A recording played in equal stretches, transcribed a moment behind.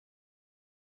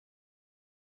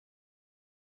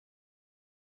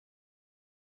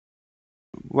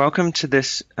Welcome to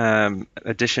this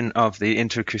edition of the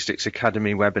Interacoustics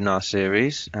Academy webinar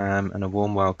series, and a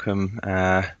warm welcome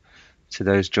to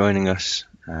those joining us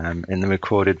in the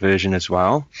recorded version as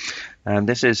well.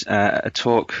 This is a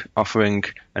talk offering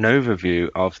an overview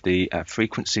of the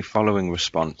frequency following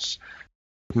response.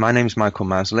 My name is Michael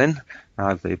Maslin.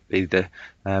 I'll be the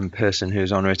person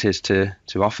whose honour it is to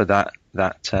offer that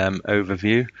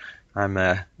overview. I'm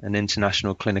an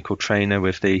international clinical trainer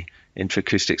with the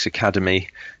Interacoustics Academy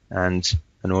and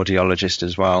an audiologist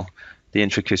as well. The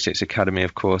Interacoustics Academy,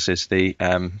 of course, is the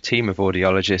team of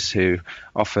audiologists who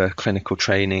offer clinical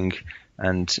training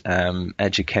and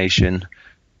education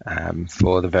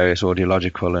for the various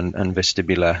audiological and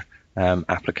vestibular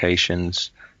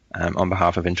applications on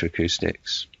behalf of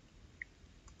Interacoustics.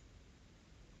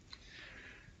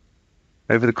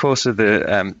 Over the course of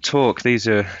the talk, these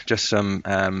are just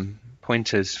some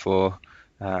pointers for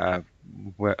of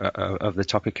the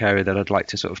topic area that I'd like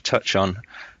to sort of touch on.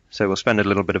 So we'll spend a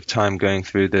little bit of time going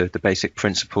through the basic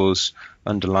principles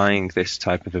underlying this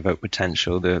type of evoked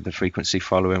potential, the frequency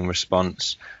following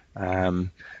response.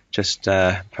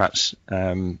 Perhaps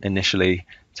initially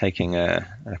taking a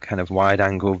kind of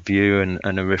wide-angle view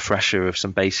and a refresher of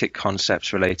some basic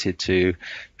concepts related to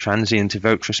transient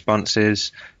evoked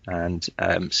responses and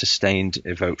sustained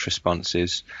evoked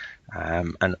responses,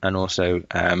 and also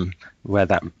where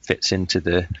that fits into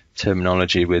the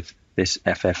terminology with this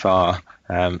FFR,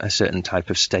 a certain type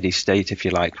of steady state, if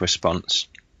you like, response.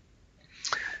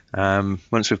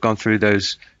 Once we've gone through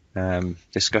those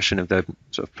discussion of the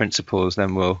sort of principles,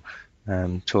 then we'll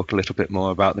talk a little bit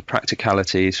more about the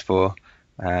practicalities for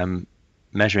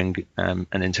measuring and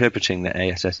interpreting the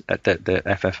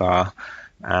FFR,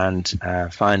 and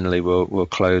finally we'll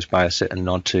close by a certain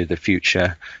nod to the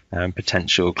future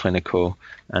potential clinical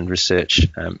and research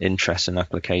interests and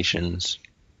applications.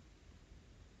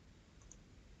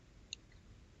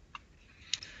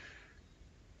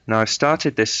 Now, I've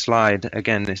started this slide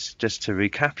again. This, just to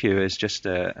recap you, is just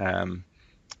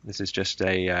this is just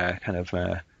a kind of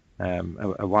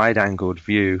a wide-angled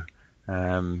view,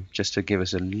 just to give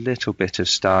us a little bit of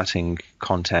starting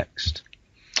context.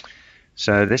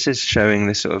 So this is showing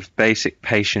this sort of basic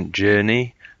patient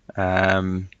journey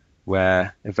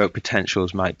where evoked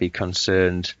potentials might be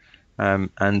concerned,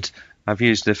 and I've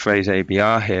used the phrase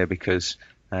ABR here because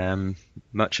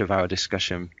much of our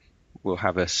discussion will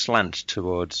have a slant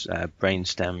towards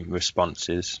brainstem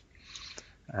responses,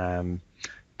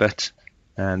 but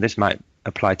this might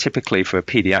apply typically for a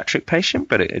pediatric patient,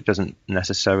 but it doesn't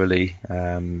necessarily,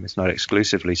 it's not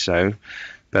exclusively so.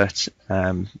 But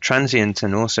transient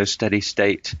and also steady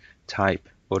state type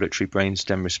auditory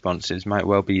brainstem responses might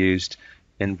well be used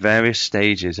in various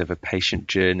stages of a patient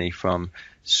journey, from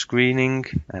screening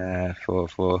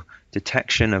for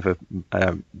detection of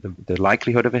the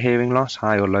likelihood of a hearing loss,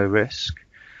 high or low risk,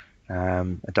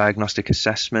 a diagnostic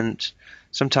assessment.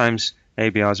 Sometimes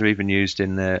ABRs are even used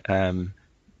in the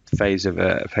phase of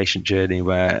a patient journey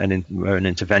where an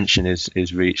intervention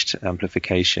is reached,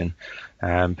 amplification.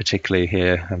 Particularly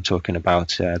here, I'm talking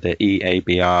about the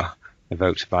EABR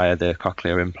evoked via the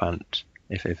cochlear implant,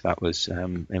 if that was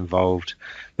involved.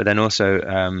 But then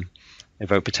also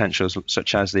evoked potentials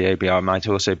such as the ABR might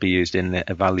also be used in the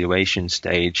evaluation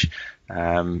stage,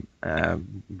 where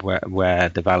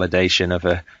the validation of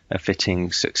a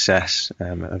fitting success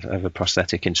of a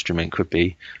prosthetic instrument could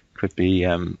be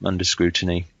under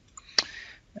scrutiny.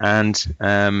 And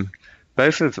all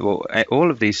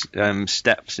of these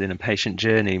steps in a patient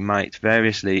journey might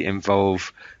variously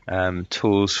involve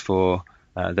tools for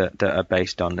that are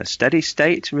based on the steady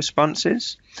state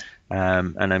responses,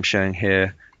 and I'm showing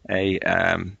here a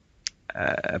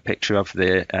picture of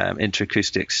the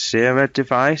Interacoustics Sera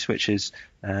device, which is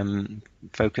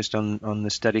focused on the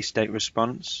steady state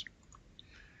response.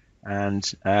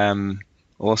 And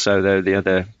also, though, the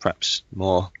other perhaps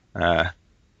more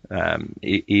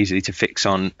easily to fix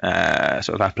on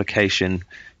sort of application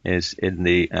is in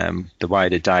the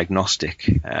wider diagnostic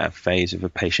phase of a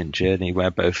patient journey,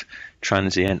 where both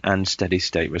transient and steady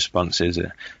state responses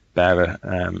bear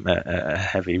a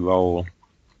heavy role.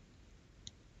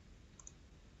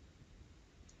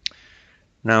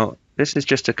 Now, this is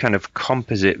just a kind of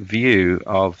composite view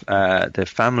of the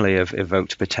family of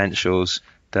evoked potentials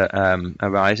that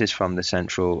arises from the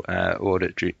central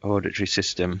auditory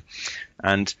system,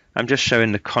 and I'm just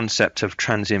showing the concept of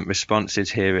transient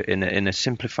responses here in a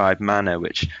simplified manner,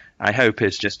 which I hope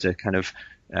is just a kind of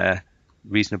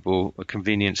reasonable,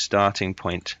 convenient starting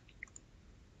point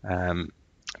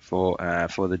for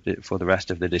the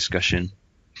rest of the discussion.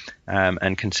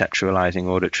 and conceptualizing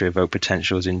auditory evoked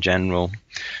potentials in general.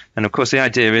 And of course, the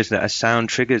idea is that a sound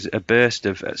triggers a burst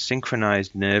of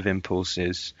synchronized nerve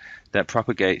impulses that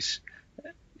propagates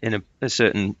in a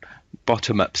certain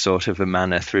bottom-up sort of a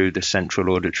manner through the central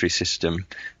auditory system.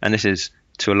 And this is,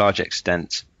 to a large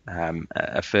extent,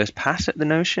 a first pass at the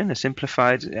notion, a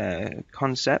simplified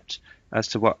concept as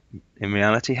to what in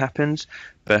reality happens.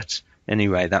 But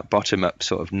anyway, that bottom-up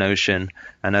sort of notion,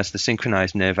 and as the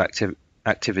synchronized nerve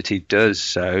activity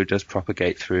does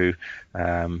propagate through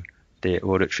the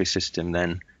auditory system,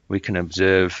 then we can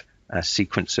observe a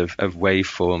sequence of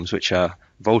waveforms, which are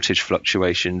voltage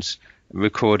fluctuations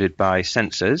recorded by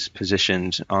sensors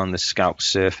positioned on the scalp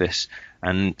surface,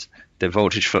 and the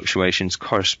voltage fluctuations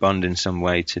correspond in some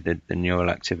way to the neural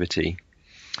activity.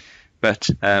 But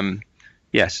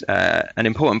yes, an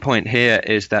important point here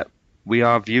is that we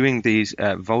are viewing these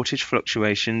voltage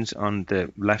fluctuations on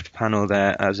the left panel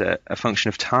there as a function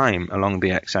of time along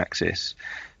the x-axis.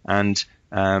 And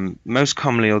most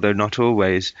commonly, although not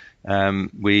always,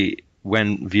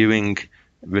 when viewing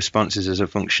responses as a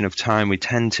function of time, we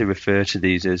tend to refer to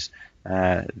these as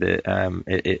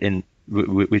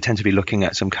we tend to be looking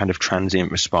at some kind of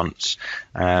transient response,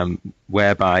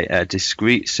 whereby a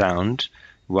discrete sound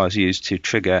was used to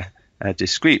trigger a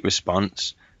discrete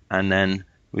response, and then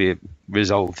we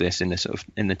resolve this in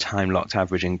the time-locked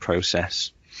averaging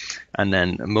process. And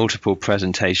then multiple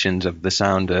presentations of the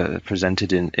sound are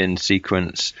presented in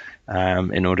sequence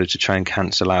in order to try and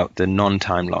cancel out the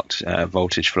non-time-locked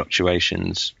voltage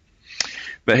fluctuations.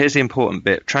 But here's the important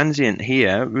bit. Transient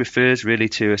here refers really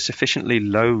to a sufficiently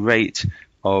low rate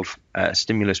of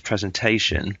stimulus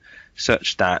presentation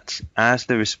such that as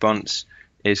the response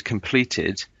is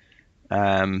completed,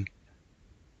 only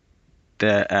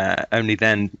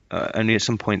at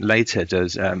some point later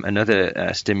does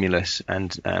another stimulus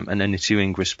and an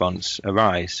ensuing response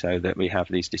arise, so that we have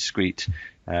these discrete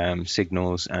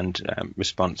signals and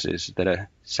responses that are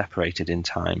separated in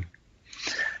time.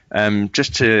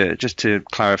 Just to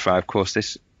clarify, of course,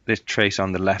 this trace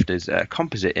on the left is a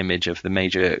composite image of the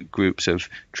major groups of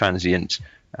transient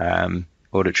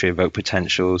auditory evoked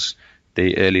potentials,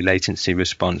 the early latency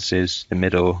responses, the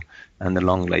middle, and the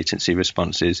long latency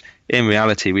responses. In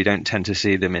reality, we don't tend to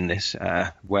see them in this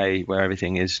way where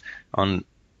everything is on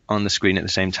the screen at the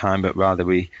same time, but rather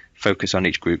we focus on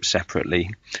each group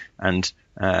separately. And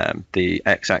the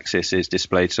x-axis is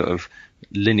displayed sort of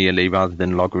linearly rather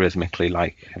than logarithmically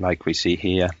like we see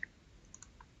here.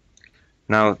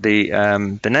 Now,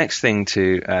 the next thing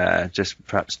to just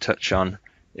perhaps touch on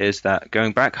is that,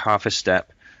 going back half a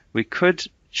step, we could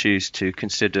choose to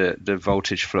consider the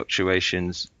voltage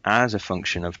fluctuations as a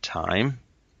function of time,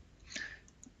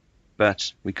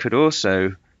 but we could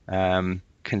also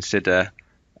consider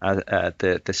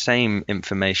the same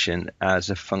information as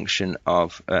a function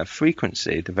of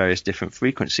frequency, the various different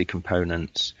frequency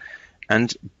components.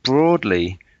 And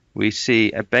broadly, we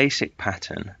see a basic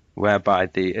pattern whereby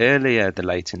the earlier the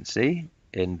latency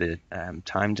in the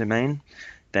time domain,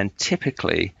 then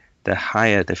typically the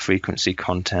higher the frequency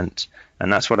content.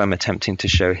 And that's what I'm attempting to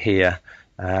show here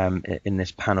in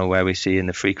this panel, where we see in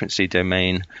the frequency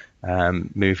domain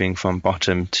moving from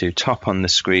bottom to top on the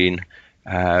screen,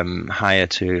 higher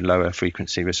to lower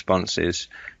frequency responses,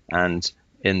 and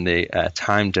in the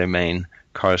time domain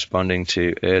corresponding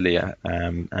to earlier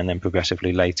and then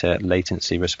progressively later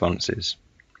latency responses.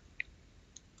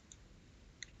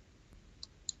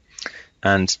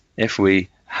 And if we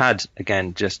had,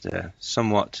 again, just a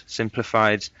somewhat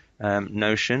simplified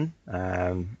notion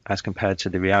as compared to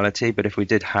the reality, but if we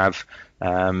did have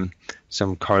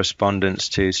some correspondence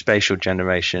to spatial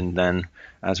generation, then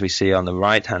as we see on the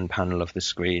right-hand panel of the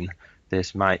screen,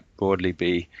 this might broadly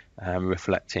be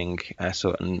reflecting a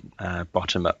certain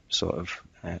bottom-up sort of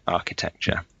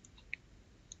architecture.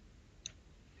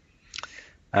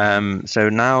 So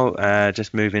now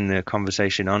just moving the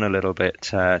conversation on a little bit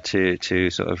to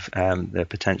sort of the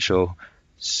potential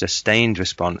sustained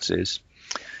responses.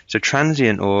 So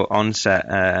transient or onset,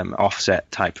 offset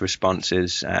type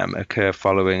responses occur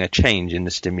following a change in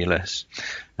the stimulus.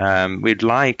 We'd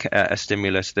like a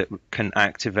stimulus that can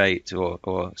activate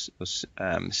or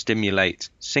stimulate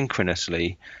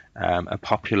synchronously a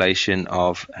population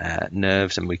of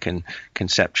nerves, and we can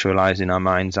conceptualize in our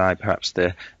mind's eye perhaps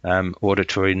the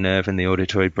auditory nerve and the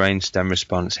auditory brainstem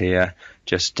response here,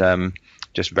 just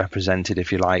represented,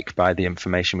 if you like, by the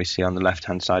information we see on the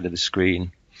left-hand side of the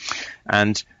screen.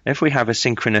 And if we have a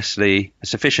sufficiently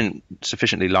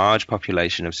large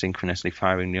population of synchronously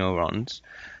firing neurons,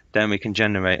 then we can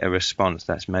generate a response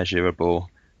that's measurable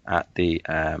at the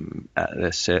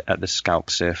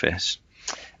scalp surface.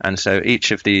 And so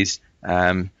each of these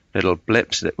little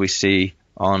blips that we see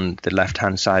on the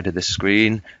left-hand side of the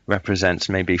screen represents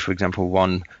maybe, for example,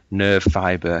 one nerve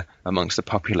fiber amongst the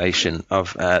population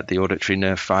of the auditory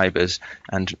nerve fibers,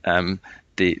 and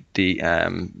the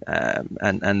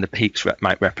peaks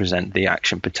might represent the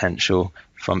action potential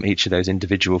from each of those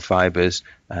individual fibers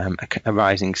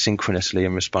arising synchronously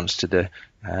in response to the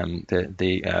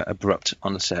abrupt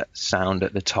onset sound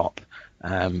at the top,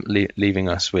 leaving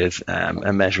us with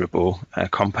a measurable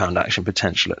compound action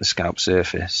potential at the scalp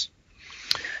surface.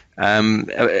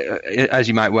 As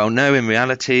you might well know, in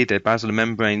reality, the basilar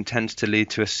membrane tends to lead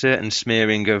to a certain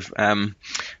smearing of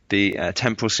the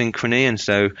temporal synchrony, and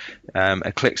so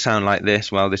a click sound like this,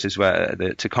 well, this is where,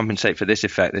 to compensate for this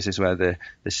effect, this is where the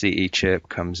CE chirp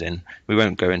comes in. We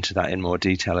won't go into that in more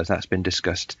detail as that's been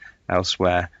discussed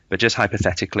elsewhere, but just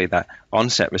hypothetically, that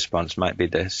onset response might be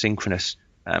the synchronous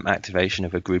activation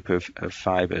of a group of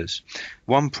fibers.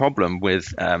 One problem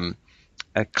with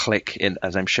a click,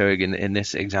 as I'm showing in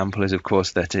this example, is of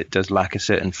course that it does lack a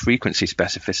certain frequency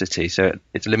specificity, so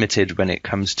it's limited when it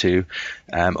comes to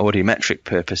audiometric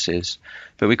purposes.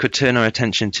 But we could turn our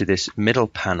attention to this middle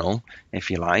panel, if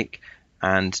you like,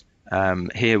 and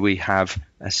here we have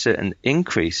a certain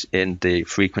increase in the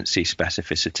frequency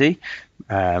specificity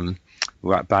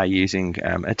by using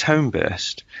a tone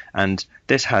burst, and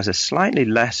this has a slightly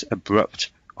less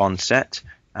abrupt onset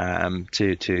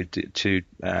to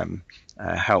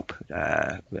help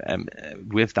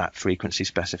with that frequency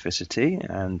specificity,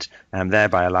 and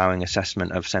thereby allowing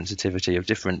assessment of sensitivity of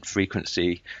different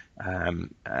frequency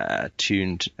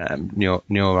tuned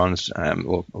neurons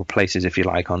or places, if you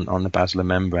like, on the basilar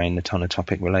membrane, the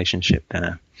tonotopic relationship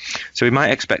there. So we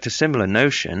might expect a similar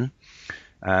notion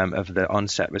of the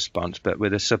onset response, but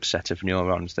with a subset of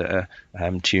neurons that are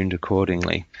tuned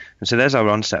accordingly. And so there's our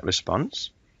onset response.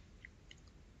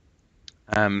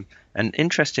 And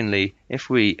interestingly, if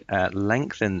we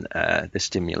lengthen the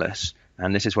stimulus,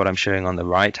 and this is what I'm showing on the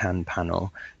right-hand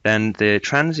panel, then the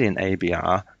transient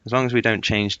ABR, as long as we don't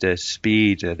change the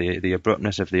speed or the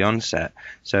abruptness of the onset,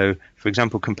 so for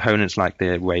example, components like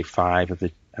the wave 5 of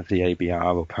the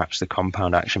ABR, or perhaps the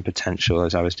compound action potential,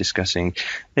 as I was discussing,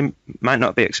 they might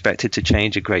not be expected to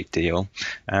change a great deal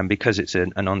because it's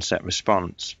an onset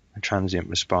response, a transient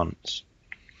response.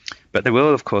 But there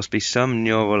will, of course, be some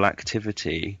neural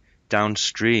activity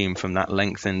downstream from that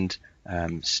lengthened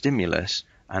stimulus,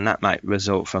 and that might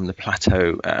result from the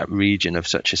plateau region of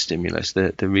such a stimulus,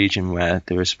 the region where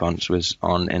the response was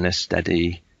on in a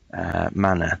steady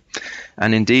manner.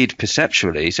 And indeed,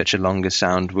 perceptually, such a longer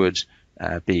sound would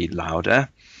be louder,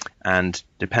 and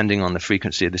depending on the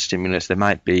frequency of the stimulus, there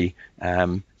might be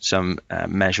some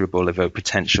measurable evoked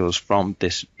potentials from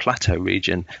this plateau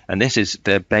region, and this is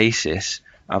the basis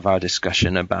of our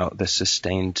discussion about the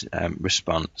sustained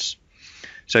response.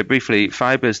 So briefly,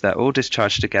 fibers that all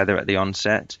discharge together at the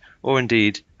onset, or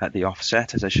indeed at the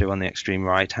offset, as I show on the extreme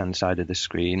right-hand side of the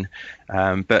screen,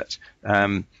 but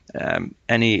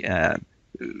any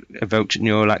evoked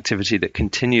neural activity that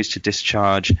continues to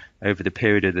discharge over the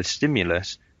period of the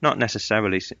stimulus, not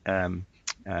necessarily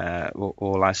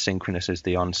all as synchronous as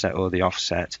the onset or the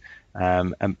offset, a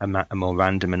more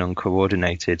random and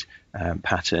uncoordinated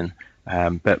pattern,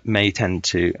 but may tend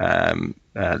to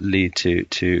lead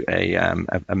to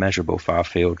a measurable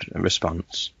far-field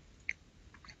response.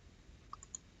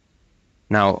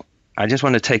 Now, I just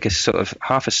want to take a sort of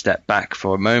half a step back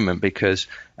for a moment, because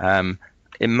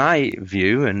in my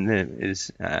view, and there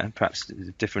is perhaps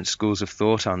different schools of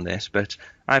thought on this, but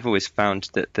I've always found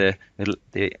that the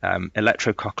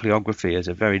electrocochleography is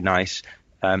a very nice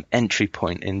entry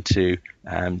point into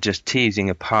just teasing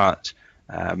apart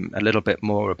a little bit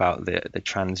more about the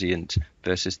transient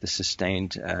versus the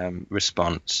sustained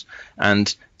response.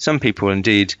 And some people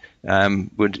indeed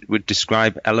would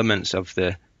describe elements of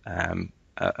the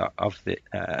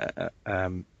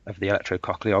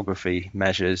electrocochleography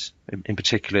measures, in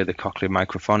particular the cochlear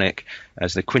microphonic,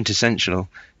 as the quintessential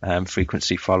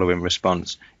frequency following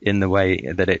response in the way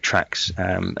that it tracks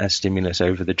a stimulus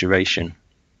over the duration.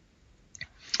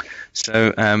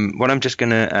 So what I'm just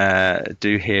going to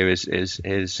do here is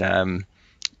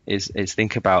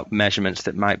think about measurements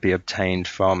that might be obtained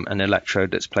from an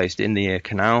electrode that's placed in the ear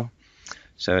canal,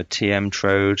 so a TM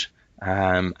trode,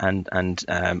 and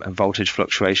voltage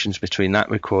fluctuations between that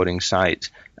recording site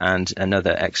and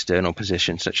another external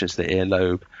position, such as the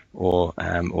earlobe or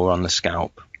on the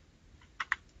scalp.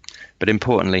 But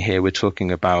importantly here, we're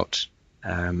talking about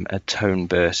a tone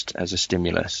burst as a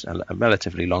stimulus, a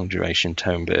relatively long duration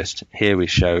tone burst. Here we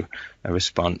show a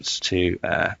response to,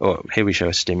 or here we show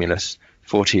a stimulus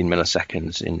 14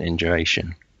 milliseconds in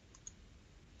duration.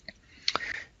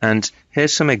 And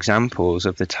here's some examples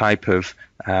of the type of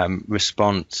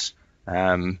response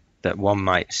that one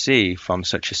might see from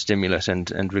such a stimulus,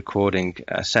 and recording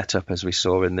setup as we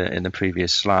saw in the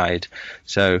previous slide.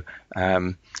 So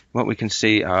what we can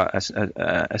see are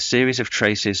a series of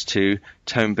traces to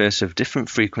tone bursts of different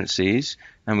frequencies,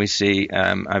 and we see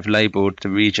I've labeled the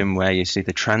region where you see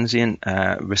the transient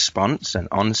response and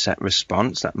onset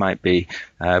response. That might be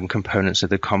components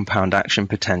of the compound action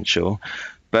potential.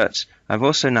 But I've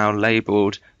also now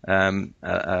labeled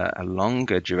a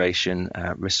longer duration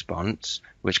response,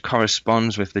 which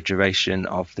corresponds with the duration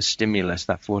of the stimulus,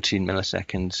 that 14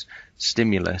 milliseconds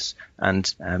stimulus. And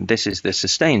this is the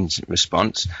sustained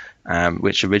response,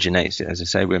 which originates, as I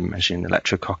say, we're measuring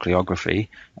electrocochleography,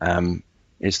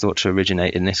 is thought to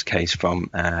originate in this case from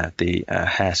the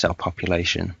hair cell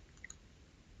population.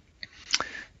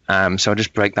 So I'll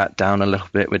just break that down a little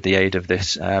bit with the aid of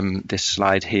this this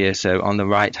slide here. So on the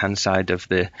right-hand side of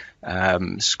the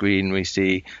screen, we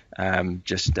see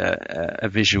just a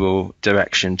visual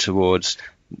direction towards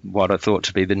what are thought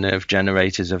to be the nerve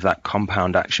generators of that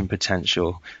compound action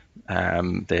potential,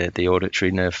 the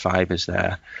auditory nerve fibers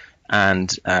there, and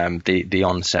the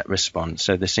onset response.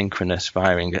 So the synchronous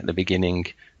firing at the beginning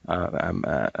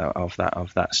of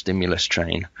that stimulus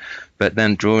train. But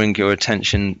then drawing your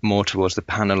attention more towards the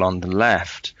panel on the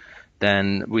left,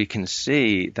 then we can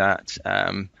see that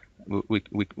we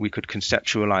could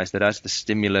conceptualize that as the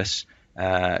stimulus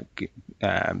as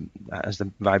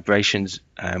the vibrations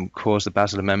cause the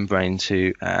basilar membrane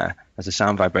to as the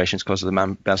sound vibrations cause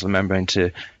the basilar membrane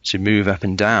to move up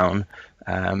and down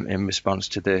in response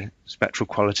to the spectral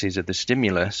qualities of the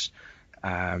stimulus,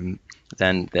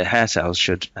 then the hair cells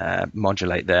should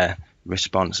modulate their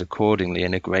response accordingly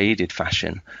in a graded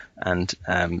fashion. And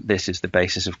this is the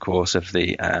basis, of course, of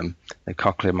the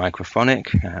cochlear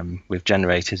microphonic with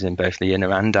generators in both the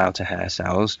inner and outer hair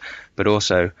cells, but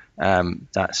also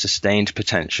that sustained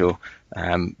potential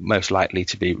most likely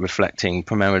to be reflecting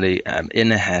primarily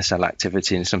inner hair cell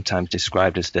activity, and sometimes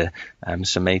described as the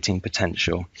summating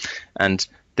potential. And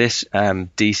this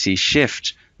DC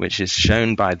shift, which is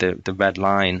shown by the red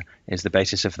line, is the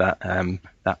basis of that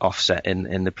that offset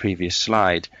in the previous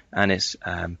slide, and it's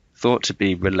thought to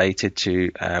be related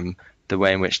to the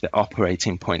way in which the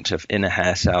operating point of inner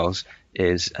hair cells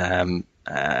is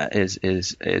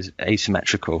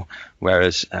asymmetrical,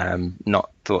 whereas not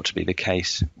thought to be the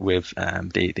case with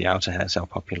the outer hair cell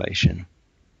population.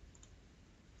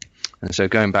 And so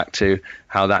going back to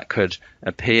how that could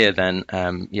appear, then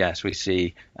yes, we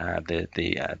see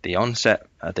the onset,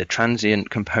 the transient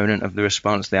component of the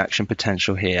response, the action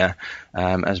potential here,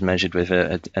 as measured with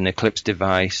an eclipse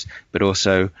device, but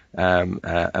also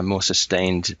a more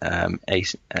sustained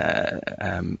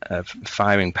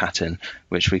firing pattern,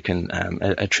 which we can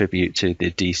attribute to the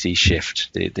DC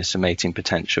shift, the summating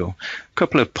potential. A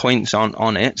couple of points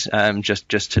on it,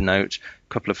 just to note.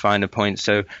 Couple of finer points.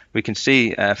 So we can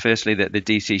see firstly that the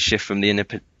DC shift from the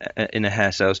inner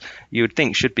hair cells you would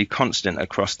think should be constant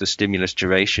across the stimulus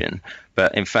duration,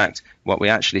 but in fact what we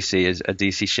actually see is a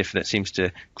DC shift that seems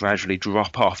to gradually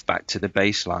drop off back to the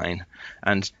baseline,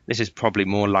 and this is probably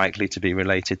more likely to be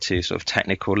related to sort of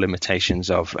technical limitations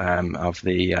of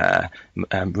the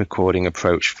recording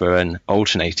approach for an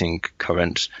alternating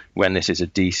current when this is a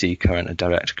DC current, a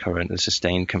direct current, a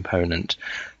sustained component.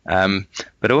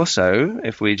 But also,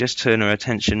 if we just turn our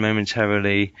attention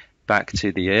momentarily back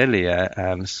to the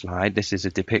earlier slide, this is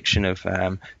a depiction of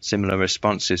similar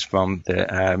responses from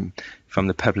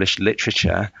the published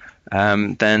literature.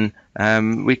 Then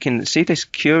we can see this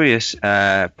curious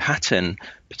pattern,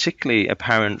 particularly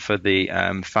apparent for the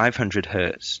 500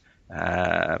 hertz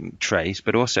trace,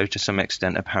 but also to some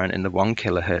extent apparent in the 1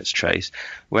 kilohertz trace,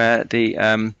 where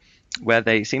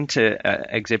they seem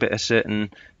to exhibit a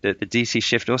certain, the DC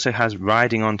shift also has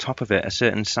riding on top of it a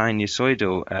certain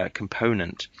sinusoidal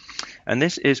component. And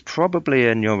this is probably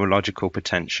a neurological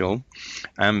potential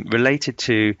related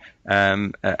to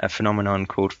a phenomenon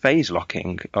called phase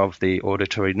locking of the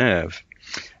auditory nerve.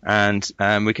 And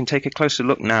we can take a closer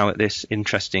look now at this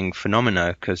interesting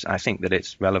phenomena, because I think that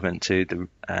it's relevant to the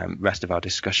rest of our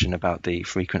discussion about the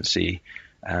frequency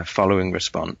following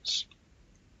response.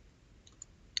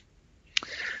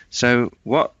 So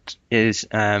what is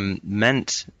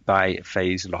meant by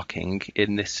phase locking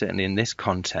certainly in this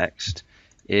context,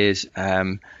 is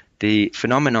the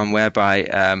phenomenon whereby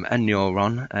a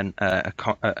neuron and a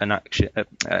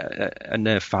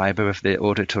nerve fiber of the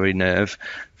auditory nerve,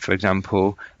 for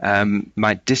example,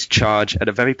 might discharge at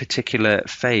a very particular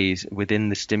phase within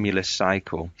the stimulus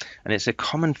cycle. And it's a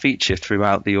common feature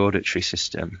throughout the auditory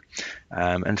system.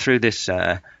 And through this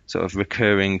sort of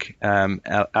recurring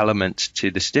element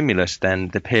to the stimulus, then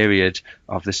the period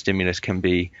of the stimulus can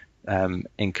be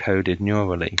encoded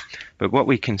neurally. But what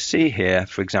we can see here,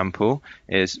 for example,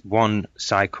 is one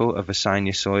cycle of a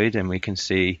sinusoid, and we can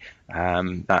see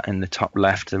that in the top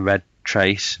left, the red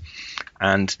trace.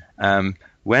 And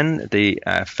when the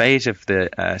phase of the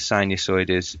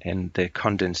sinusoid is in the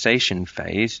condensation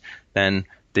phase, then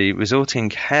the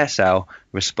resulting hair cell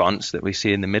response that we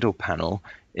see in the middle panel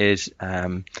is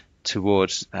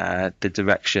towards the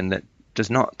direction that does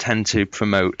not tend to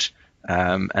promote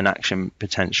an action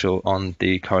potential on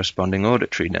the corresponding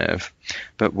auditory nerve.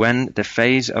 But when the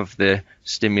phase of the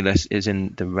stimulus is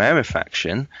in the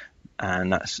rarefaction,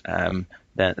 and that's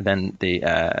then the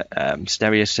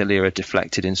stereocilia are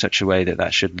deflected in such a way that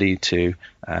that should lead to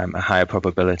a higher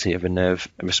probability of a nerve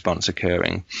response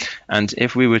occurring. And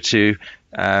if we were to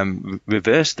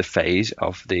reverse the phase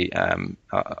of the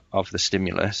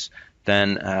stimulus,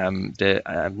 then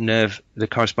the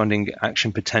corresponding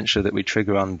action potential that we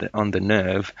trigger on the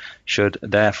nerve should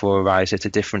therefore arise at a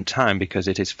different time, because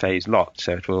it is phase locked.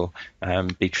 So it will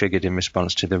be triggered in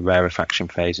response to the rarefaction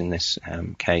phase in this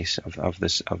case of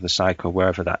the cycle,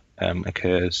 wherever that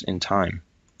occurs in time.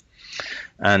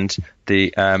 And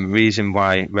the reason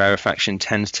why rarefaction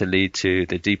tends to lead to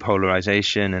the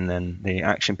depolarization and then the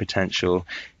action potential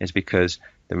is because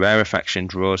the rarefaction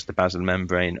draws the basal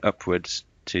membrane upwards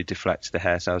to deflect the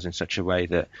hair cells in such a way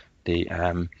that the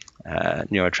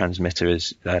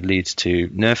neurotransmitter leads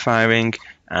to nerve firing,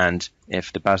 and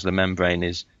if the basilar membrane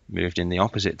is moved in the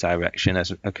opposite direction,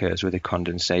 as occurs with the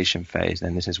condensation phase,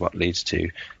 then this is what leads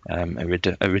to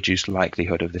a reduced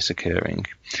likelihood of this occurring.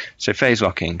 So phase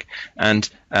locking, and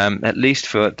at least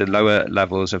for the lower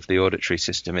levels of the auditory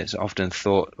system, it's often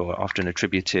thought or often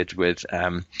attributed with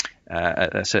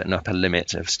a certain upper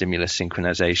limit of stimulus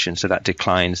synchronization, so that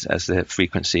declines as the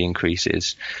frequency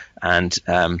increases, and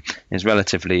is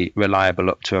relatively reliable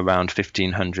up to around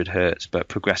 1500 hertz, but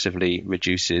progressively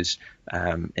reduces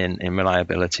in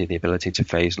reliability, the ability to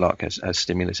phase lock as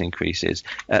stimulus increases,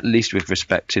 at least with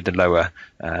respect to the lower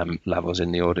levels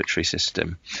in the auditory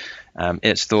system.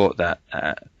 It's thought that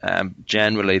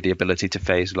generally the ability to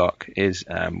phase lock is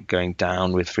going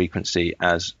down with frequency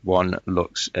as one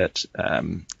looks at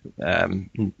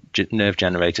nerve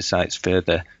generator sites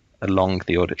further along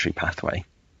the auditory pathway.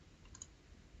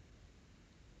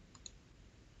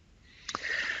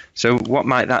 So what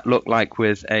might that look like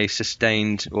with a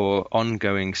sustained or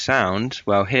ongoing sound?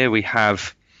 Well, here we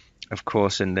have, of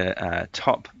course, in the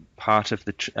top part of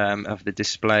the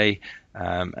display,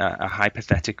 a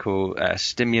hypothetical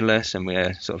stimulus, and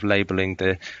we're sort of labeling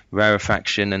the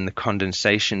rarefaction and the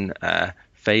condensation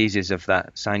phases of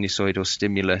that sinusoidal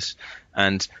stimulus.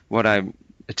 And what I'm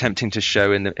attempting to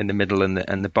show in the middle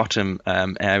and the bottom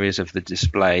areas of the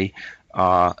display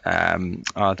are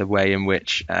the way in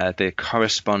which the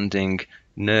corresponding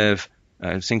nerve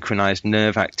synchronized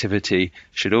nerve activity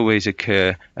should always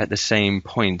occur at the same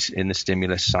point in the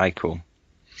stimulus cycle.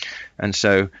 And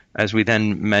so as we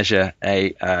then measure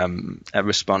a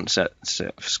response at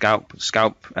scalp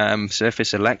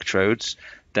surface electrodes,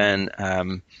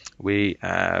 then we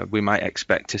might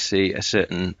expect to see a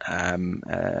certain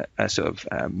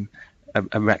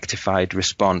a rectified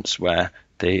response where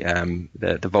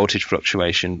the voltage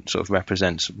fluctuation sort of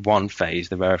represents one phase,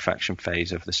 the rarefaction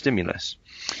phase of the stimulus.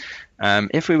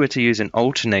 If we were to use an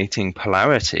alternating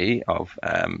polarity of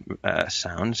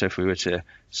sound, so if we were to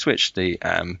switch the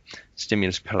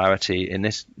stimulus polarity in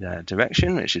this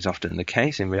direction, which is often the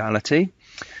case in reality,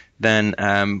 then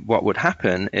what would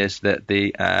happen is that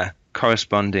the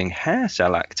corresponding hair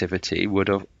cell activity would,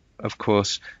 of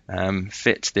course,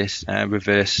 fit this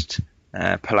reversed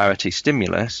polarity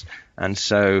stimulus, and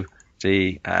so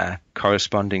the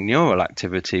corresponding neural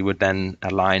activity would then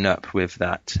line up with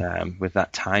that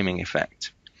timing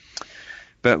effect.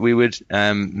 But we would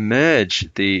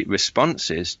merge the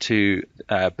responses to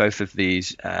both of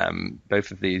these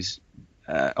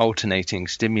alternating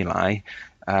stimuli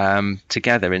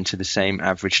together into the same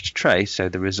averaged trace. So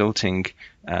the resulting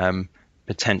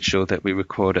potential that we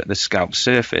record at the scalp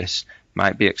surface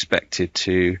might be expected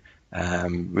to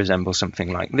resemble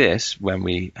something like this when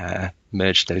we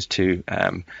merge those two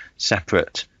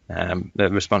separate the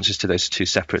responses to those two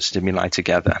separate stimuli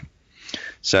together.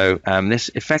 So this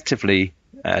effectively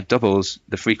doubles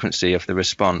the frequency of the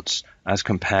response as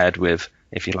compared with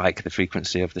if you like, the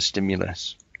frequency of the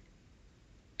stimulus.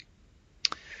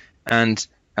 And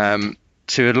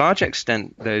to a large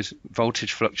extent, those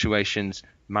voltage fluctuations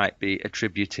might be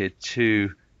attributed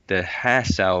to the hair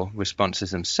cell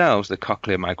responses themselves, the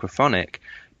cochlear microphonic,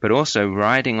 but also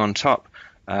riding on top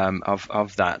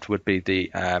of that would be the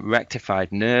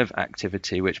rectified nerve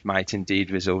activity, which might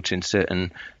indeed result in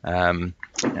certain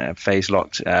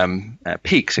phase-locked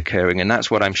peaks occurring, and that's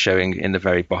what I'm showing in the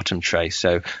very bottom trace.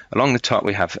 So along the top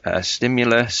we have a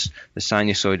stimulus, the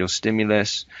sinusoidal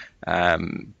stimulus,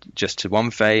 just to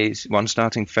one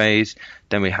starting phase.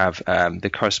 Then we have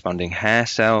the corresponding hair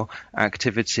cell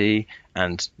activity,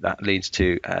 and that leads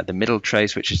to the middle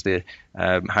trace, which is the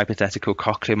hypothetical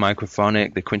cochlear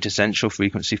microphonic, the quintessential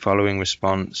frequency following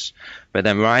response. But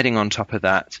then riding on top of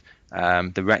that,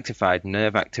 the rectified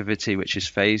nerve activity, which is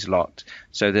phase locked,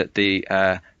 so that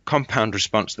the compound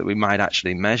response that we might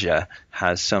actually measure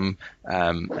has some,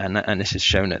 and this is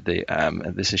shown at the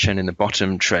this is shown in the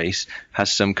bottom trace,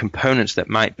 has some components that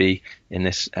might be in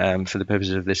this, for the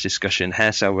purposes of this discussion,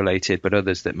 hair cell related, but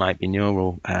others that might be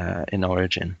neural in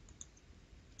origin.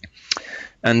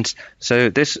 And so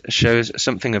this shows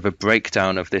something of a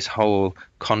breakdown of this whole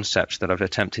concept that I've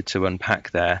attempted to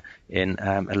unpack there in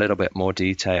a little bit more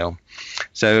detail.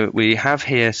 So we have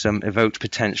here some evoked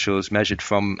potentials measured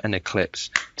from an eclipse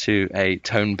to a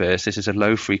tone burst. This is a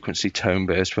low frequency tone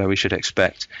burst where we should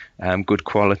expect good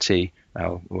quality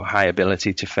or high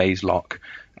ability to phase lock,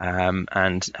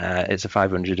 and it's a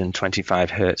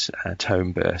 525 hertz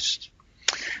tone burst.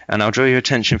 And I'll draw your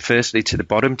attention firstly to the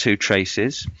bottom two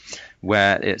traces,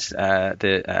 where it's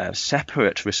the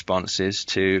separate responses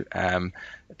to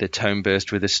the tone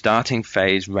burst with a starting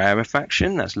phase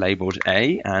rarefaction, that's labeled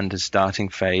A, and a starting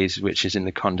phase which is in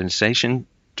the condensation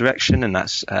direction, and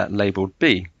that's labeled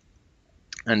B.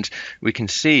 And we can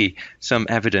see some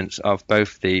evidence of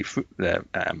both the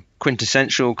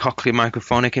quintessential cochlear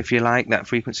microphonic, if you like, that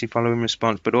frequency following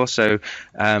response, but also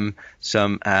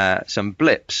some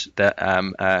blips that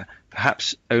are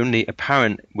perhaps only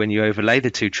apparent when you overlay the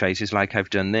two traces, like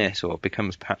I've done this, or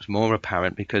becomes perhaps more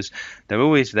apparent because they're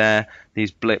always there,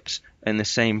 these blips in the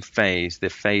same phase, the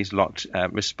phase-locked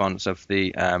response of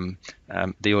the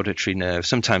auditory nerve.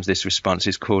 Sometimes this response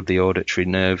is called the auditory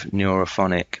nerve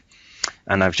neurophonic.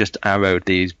 And I've just arrowed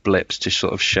these blips to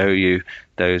sort of show you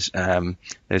those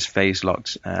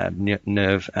phase-locked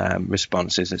nerve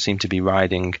responses that seem to be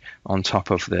riding on top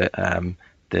of the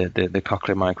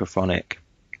cochlear microphonic.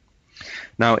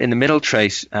 Now, in the middle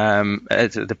trace,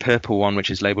 the purple one,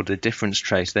 which is labeled the difference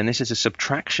trace, then this is a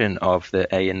subtraction of the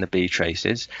A and the B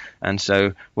traces. And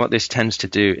so what this tends to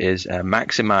do is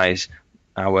maximize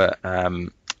our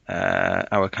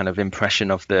kind of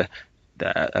impression of the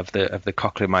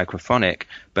cochlear microphonic.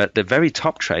 But the very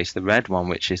top trace, the red one,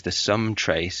 which is the sum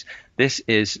trace, this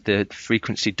is the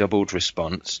frequency doubled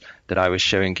response that I was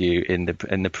showing you in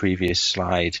the previous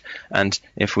slide. And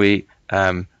if we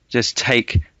just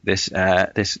take this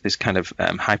kind of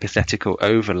hypothetical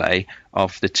overlay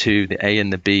of the A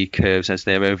and the B curves as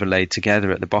they're overlaid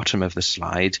together at the bottom of the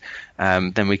slide,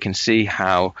 then we can see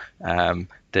how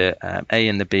the A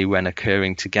and the B, when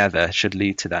occurring together, should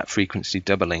lead to that frequency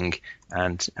doubling.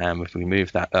 And if we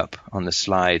move that up on the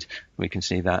slide, we can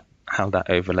see that how that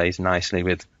overlays nicely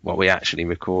with what we actually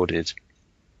recorded.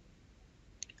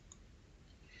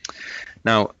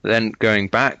 Now, then going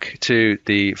back to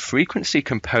the frequency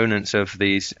components of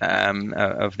these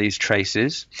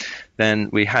traces, then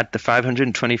we had the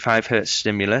 525 hertz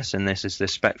stimulus, and this is the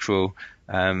spectral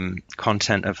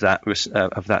content of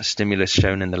that stimulus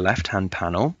shown in the left-hand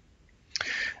panel.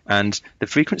 And the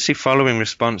frequency following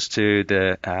response to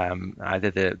the either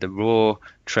the raw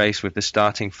trace with the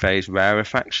starting phase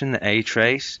rarefaction, the A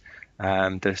trace,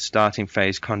 the starting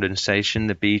phase condensation,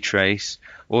 the B trace,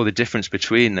 or the difference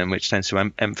between them, which tends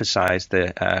to emphasize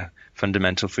the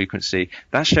fundamental frequency.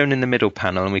 That's shown in the middle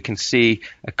panel, and we can see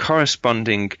a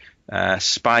corresponding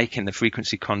spike in the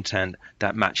frequency content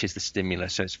that matches the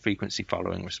stimulus, so it's frequency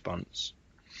following response.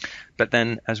 But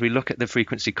then as we look at the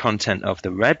frequency content of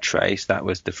the red trace, that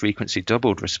was the frequency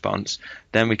doubled response,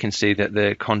 then we can see that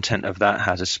the content of that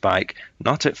has a spike,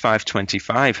 not at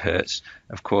 525 hertz,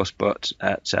 of course, but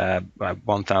at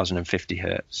 1050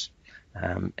 hertz.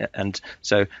 And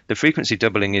so the frequency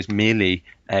doubling is merely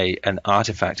an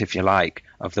artifact, if you like,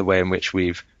 of the way in which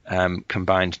we've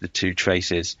combined the two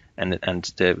traces,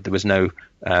 and there was no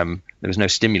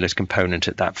stimulus component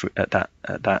at that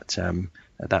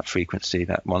frequency,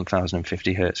 that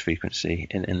 1050 hertz frequency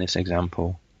in this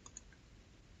example.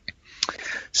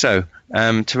 So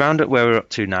to round up where we're up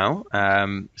to now,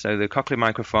 so the cochlear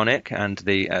microphonic and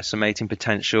the summating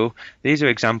potential, these are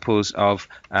examples of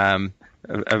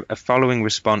a following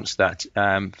response that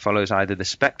follows either the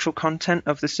spectral content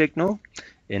of the signal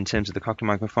in terms of the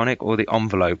cochlear microphonic or the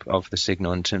envelope of the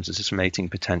signal in terms of the mating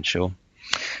potential.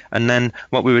 And then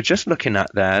what we were just looking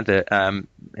at there,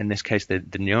 in this case the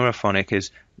neurophonic,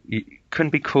 can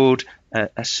be called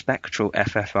a spectral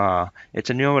FFR. It's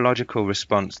a neurological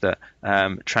response that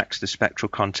tracks the spectral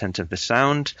content of the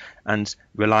sound and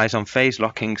relies on phase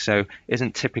locking, so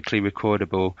isn't typically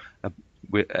recordable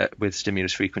with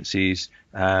stimulus frequencies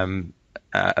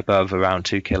above around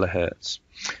 2 kilohertz.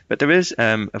 But there is,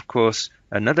 of course,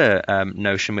 another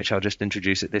notion which I'll just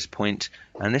introduce at this point,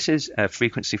 and this is a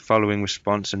frequency following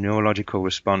response, a neurological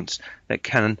response that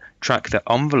can track the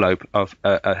envelope of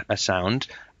a sound,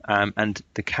 and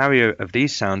the carrier of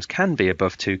these sounds can be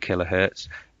above 2 kilohertz,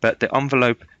 but the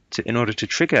envelope, in order to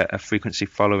trigger a frequency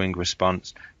following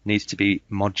response, needs to be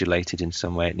modulated in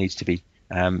some way. It needs to be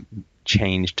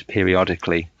changed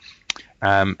periodically.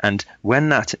 And when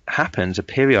that happens, a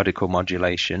periodical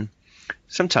modulation,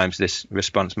 sometimes this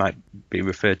response might be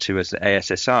referred to as the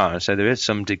ASSR. So there is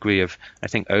some degree of, I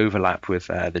think, overlap with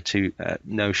the two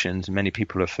notions. Many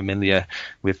people are familiar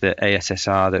with the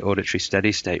ASSR, the auditory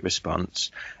steady state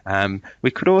response.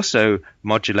 We could also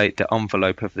modulate the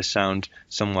envelope of the sound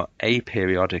somewhat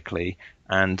aperiodically,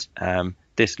 and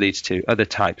this leads to other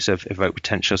types of evoked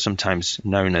potential, sometimes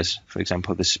known as, for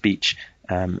example, the speech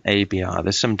ABR.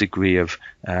 There's some degree of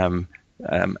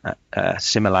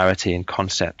similarity in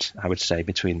concept, I would say,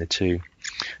 between the two.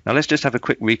 Now let's just have a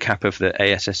quick recap of the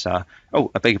ASSR.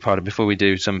 Oh, I beg your pardon, before we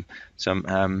do just some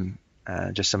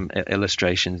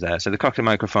illustrations there. So the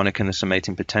cochlear microphonic and the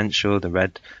summating potential, the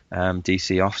red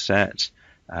DC offset,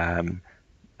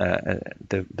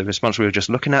 the response we were just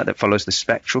looking at that follows the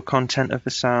spectral content of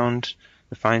the sound,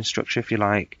 the fine structure, if you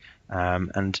like,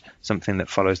 and something that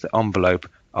follows the envelope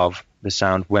of the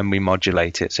sound when we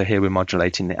modulate it. So here we're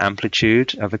modulating the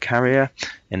amplitude of a carrier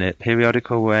in a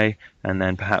periodical way, and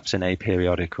then perhaps an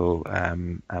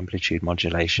aperiodical amplitude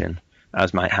modulation,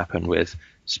 as might happen with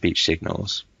speech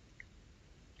signals.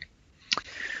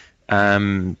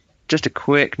 Just a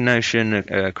quick notion,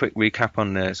 a quick recap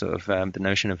on the sort of the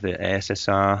notion of the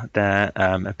ASSR there,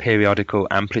 a periodical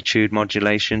amplitude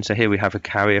modulation. So here we have a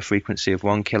carrier frequency of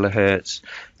 1 kilohertz,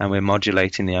 and we're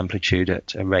modulating the amplitude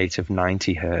at a rate of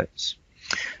 90 hertz.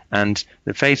 And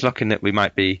the phase locking that we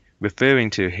might be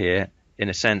referring to here, in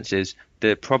a sense, is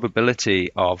the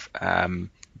probability of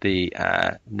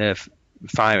the nerve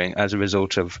firing as a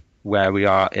result of where we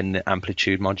are in the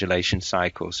amplitude modulation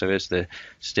cycle. So is the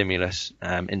stimulus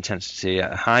intensity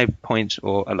at a high point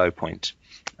or a low point?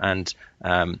 And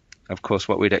of course,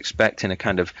 what we'd expect in a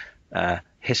kind of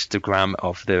histogram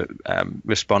of the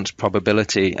response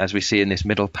probability, as we see in this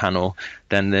middle panel,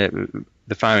 then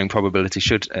the firing probability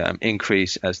should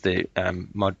increase as the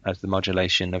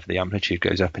modulation of the amplitude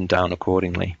goes up and down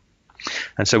accordingly.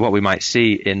 And so what we might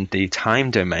see in the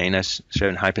time domain, as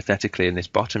shown hypothetically in this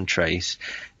bottom trace,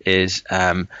 is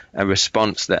a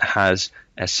response that has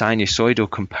a sinusoidal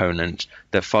component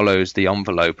that follows the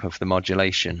envelope of the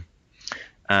modulation.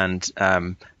 And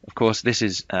of course, this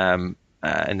is,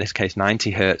 in this case, 90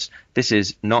 hertz. This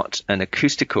is not an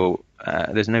acoustical,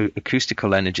 there's no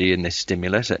acoustical energy in this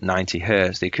stimulus at 90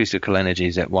 hertz. The acoustical energy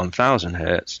is at 1000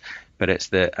 hertz, but it's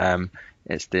the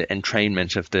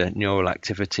entrainment of the neural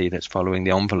activity that's following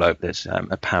the envelope that's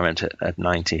apparent at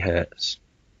 90 hertz.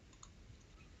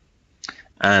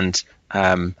 And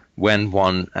when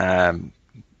one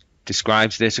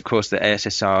describes this, of course, the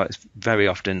ASSR is very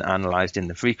often analyzed in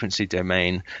the frequency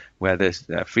domain, where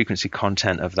the frequency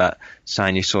content of that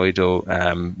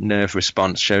sinusoidal nerve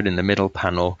response shown in the middle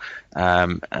panel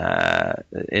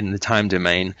in the time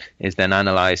domain is then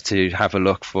analyzed to have a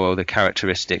look for the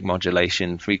characteristic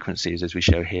modulation frequencies, as we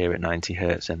show here at 90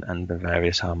 hertz and the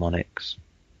various harmonics.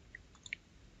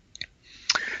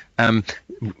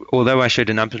 Although I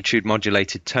showed an amplitude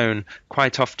modulated tone,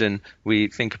 quite often we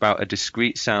think about a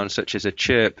discrete sound such as a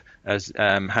chirp as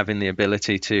having the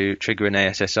ability to trigger an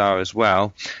ASSR as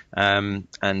well. And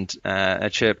a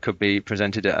chirp could be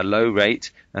presented at a low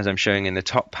rate, as I'm showing in the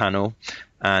top panel.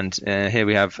 And here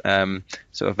we have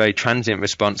sort of very transient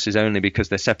responses only because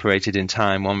they're separated in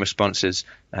time. One response is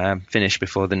finished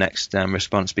before the next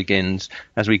response begins.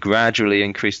 As we gradually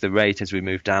increase the rate as we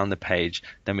move down the page,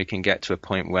 then we can get to a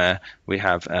point where we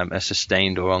have a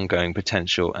sustained or ongoing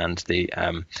potential, and the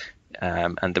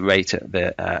rate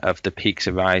of the peaks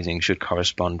arising should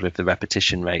correspond with the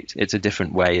repetition rate. It's a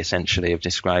different way, essentially, of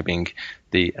describing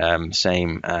the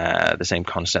same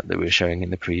concept that we were showing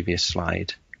in the previous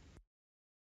slide.